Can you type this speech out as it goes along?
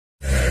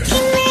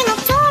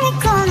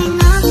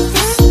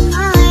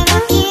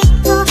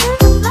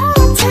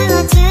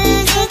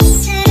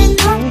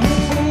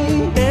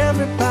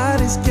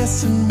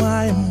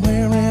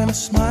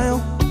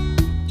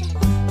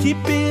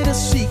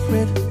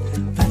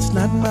just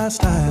not my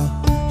style.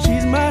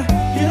 She's my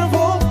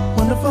beautiful,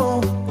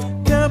 wonderful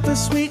cup of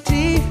sweet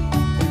tea,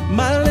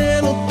 my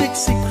little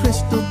Dixie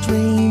crystal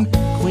dream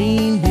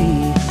queen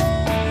bee.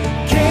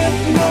 Can't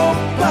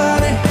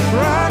nobody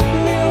rock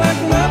me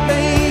like my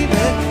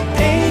baby.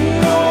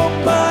 Ain't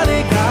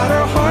nobody got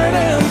her heart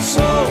and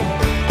soul.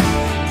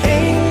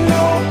 Ain't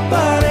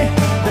nobody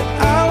that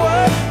I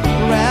would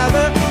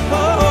rather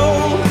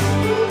hold.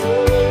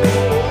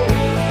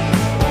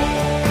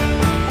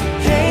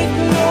 Can't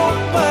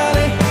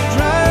nobody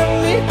drive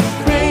me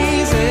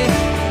crazy.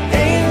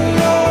 Ain't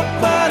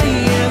nobody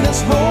in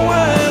this whole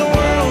wide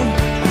world.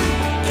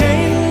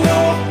 Can't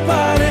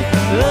nobody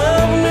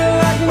love me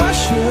like my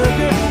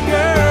sugar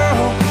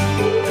girl.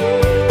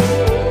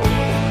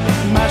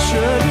 My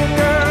sugar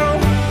girl.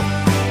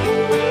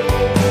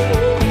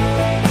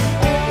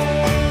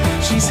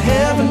 She's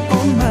heaven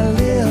on my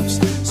lips,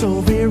 so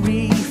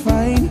very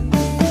fine.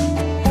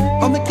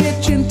 On the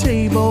kitchen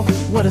table,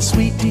 what a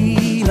sweet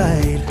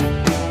delight.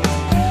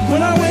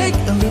 When I wake,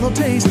 a little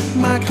taste,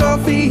 my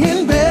coffee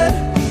in bed.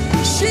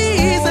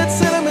 She's that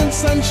cinnamon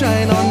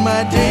sunshine on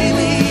my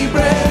daily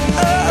bread.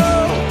 Oh,